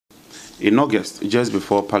In August, just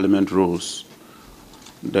before Parliament rose,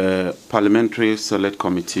 the Parliamentary Select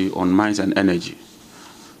Committee on Mines and Energy,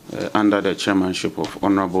 under the chairmanship of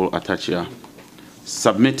Honorable Atachia,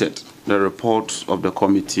 submitted the report of the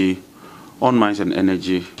Committee on Mines and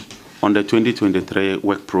Energy on the 2023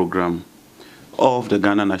 work program of the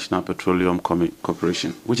Ghana National Petroleum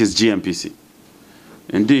Corporation, which is gnpc.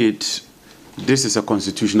 Indeed, this is a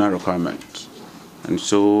constitutional requirement, and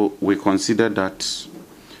so we consider that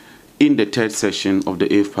in the third session of the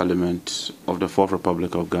 8th Parliament of the 4th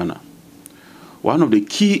Republic of Ghana, one of the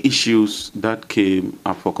key issues that came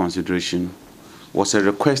up for consideration was a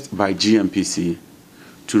request by gnpc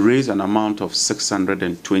to raise an amount of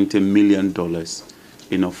 $620 million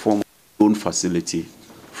in a form of loan facility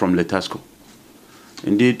from Letasco.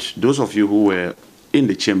 Indeed, those of you who were in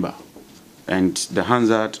the chamber, and the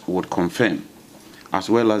Hansard would confirm, as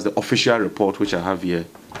well as the official report which I have here,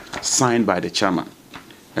 signed by the chairman.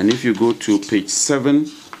 And if you go to page 7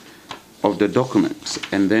 of the document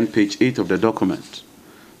and then page 8 of the document,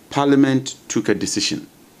 Parliament took a decision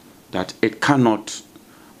that it cannot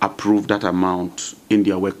approve that amount in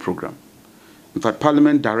their work program. In fact,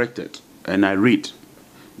 Parliament directed, and I read,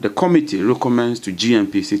 the committee recommends to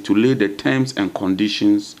gnpc to lay the terms and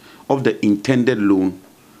conditions of the intended loan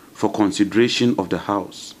for consideration of the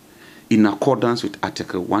House in accordance with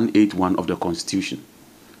Article 181 of the Constitution.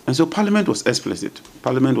 And so Parliament was explicit.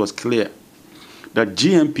 Parliament was clear that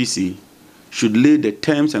gnpc should lay the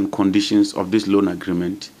terms and conditions of this loan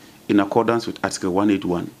agreement in accordance with Article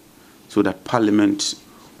 181 so that Parliament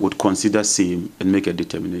would consider same and make a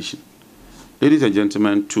determination. Ladies and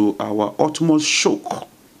gentlemen, to our utmost shock,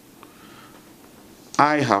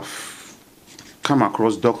 I have come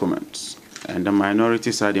across documents, and the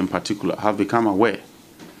minority side in particular have become aware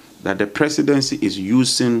that the presidency is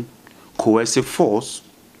using coercive force,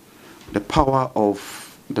 the power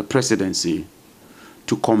of the presidency,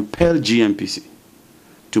 to compel gnpc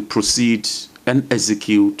to proceed and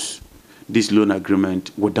execute this loan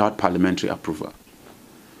agreement without parliamentary approval.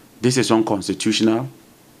 This is unconstitutional,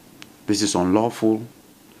 this is unlawful,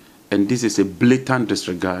 and this is a blatant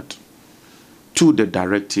disregard to the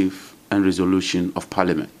directive and resolution of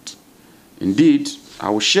Parliament. Indeed, I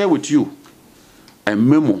will share with you a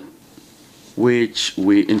memo which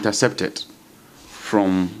we intercepted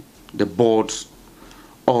from the board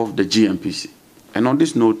of the gnpc. And on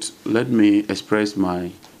this note, let me express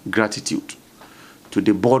my gratitude to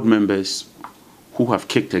the board members who have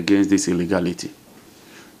kicked against this illegality.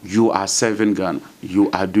 You are serving Ghana. You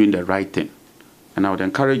are doing the right thing. And I would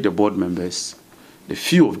encourage the board members, the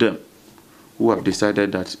few of them who have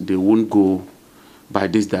decided that they won't go by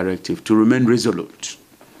this directive, to remain resolute.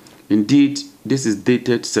 Indeed, this is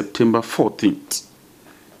dated September 14th.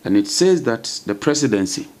 And it says that the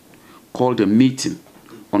presidency called a meeting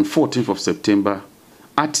on 14th of September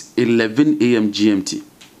at 11 a.m. GMT.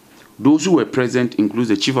 Those who were present include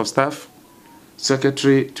the Chief of Staff,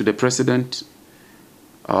 Secretary to the President,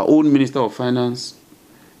 our own Minister of Finance,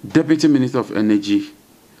 Deputy Minister of Energy,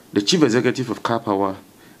 the Chief Executive of Car Power,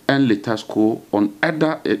 and Letasco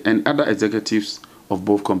and other executives of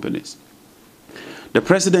both companies. The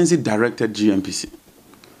presidency directed gnpc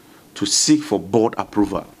to seek for board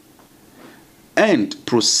approval and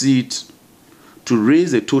proceed to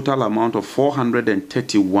raise a total amount of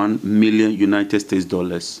 431 million United States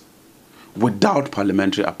dollars without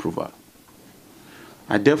parliamentary approval.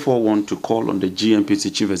 I therefore want to call on the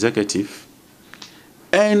gnpc chief executive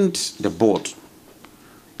and the board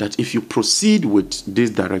that if you proceed with this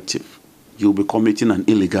directive, you'll be committing an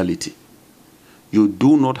illegality. You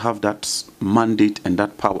do not have that mandate and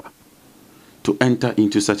that power to enter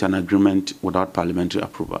into such an agreement without parliamentary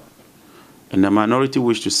approval. And the minority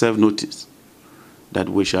wish to serve notice that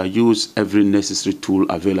we shall use every necessary tool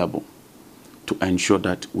available to ensure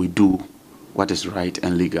that we do what is right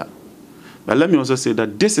and legal. But let me also say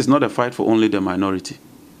that this is not a fight for only the minority.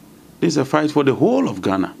 This is a fight for the whole of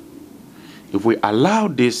Ghana. If we allow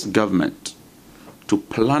this government to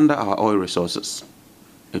plunder our oil resources,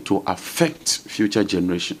 it will affect future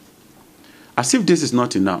generations. As if this is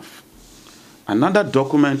not enough, another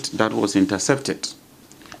document that was intercepted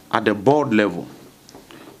at the board level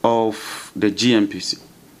of the gnpc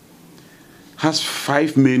has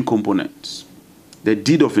 5 main components: the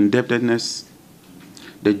deed of indebtedness,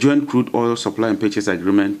 the joint crude oil supply and purchase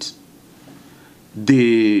agreement,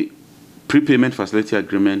 the prepayment facility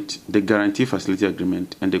agreement, the guarantee facility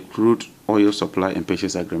agreement, and the crude oil supply and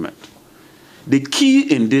purchase agreement. The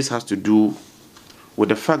key in this has to do with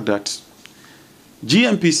the fact that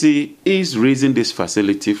gnpc is raising this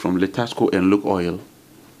facility from Letasco and Look Oil,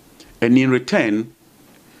 and in return,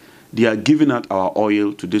 they are giving out our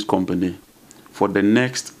oil to this company for the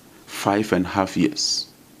next 5.5 years.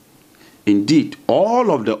 Indeed,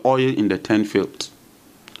 all of the oil in the 10 field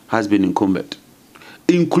has been encumbered,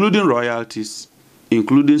 including royalties,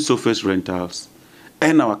 including surface rentals,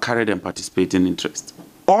 and our carried and participating interest.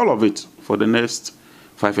 All of it for the next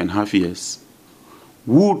 5.5 years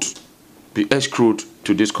would be escrowed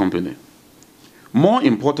to this company. More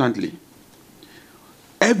importantly,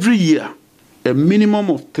 every year, a minimum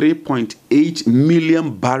of 3.8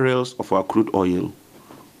 million barrels of our crude oil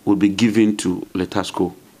will be given to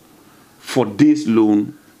Letasco for this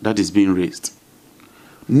loan that is being raised.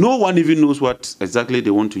 No one even knows what exactly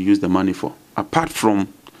they want to use the money for, apart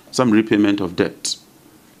from some repayment of debt.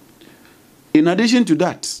 In addition to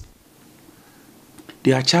that,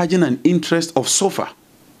 they are charging an interest of SOFR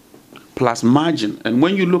plus margin. And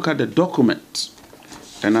when you look at the document,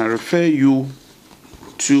 and I refer you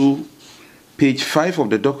to page 5 of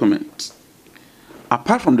the document,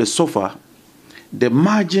 apart from the SOFR, the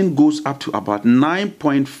margin goes up to about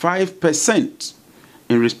 9.5%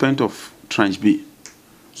 in respect of tranche B.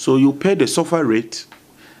 So you pay the SOFR rate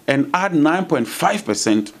and add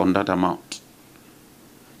 9.5% on that amount.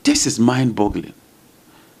 This is mind-boggling.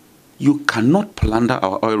 You cannot plunder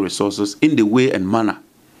our oil resources in the way and manner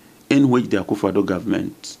in which the Akufo-Addo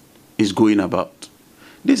government is going about.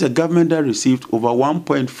 This is a government that received over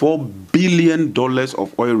 $1.4 billion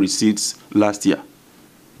of oil receipts last year,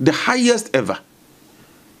 the highest ever.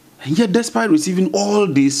 And yet, despite receiving all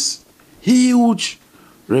these huge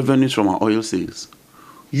revenues from our oil sales,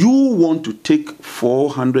 you want to take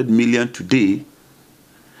 $400 million today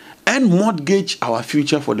and mortgage our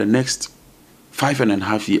future for the next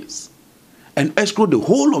 5.5 years and escrow the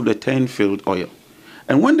whole of the 10 field oil.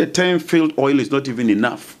 And when the 10 field oil is not even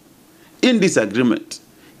enough, in this agreement,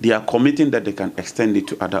 they are committing that they can extend it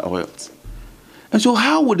to other oils. And so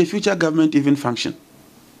how would the future government even function?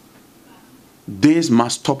 This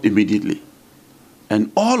must stop immediately.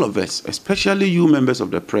 And all of us, especially you members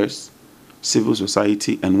of the press, civil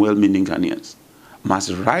society, and well-meaning Ghanaians,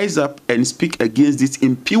 must rise up and speak against this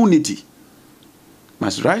impunity,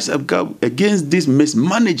 must rise up against this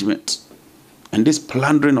mismanagement and this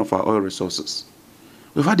plundering of our oil resources.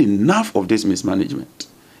 We've had enough of this mismanagement.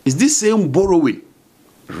 It's this same borrowing,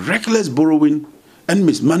 reckless borrowing and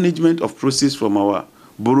mismanagement of proceeds from our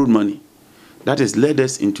borrowed money that has led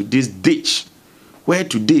us into this ditch where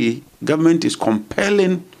today government is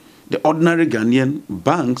compelling the ordinary Ghanaian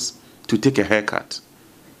banks to take a haircut.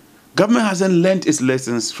 Government hasn't learned its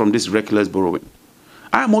lessons from this reckless borrowing.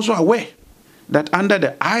 I am also aware that under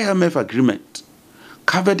the IMF agreement,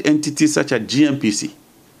 covered entities such as gnpc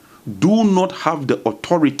do not have the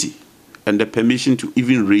authority and the permission to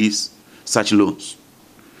even raise such loans.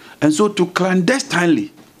 And so to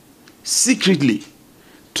clandestinely, secretly,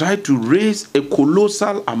 try to raise a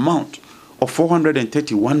colossal amount of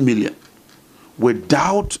 431 million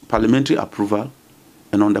without parliamentary approval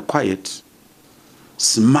and on the quiet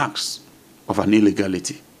smacks of an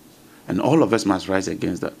illegality. And all of us must rise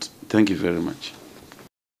against that. Thank you very much.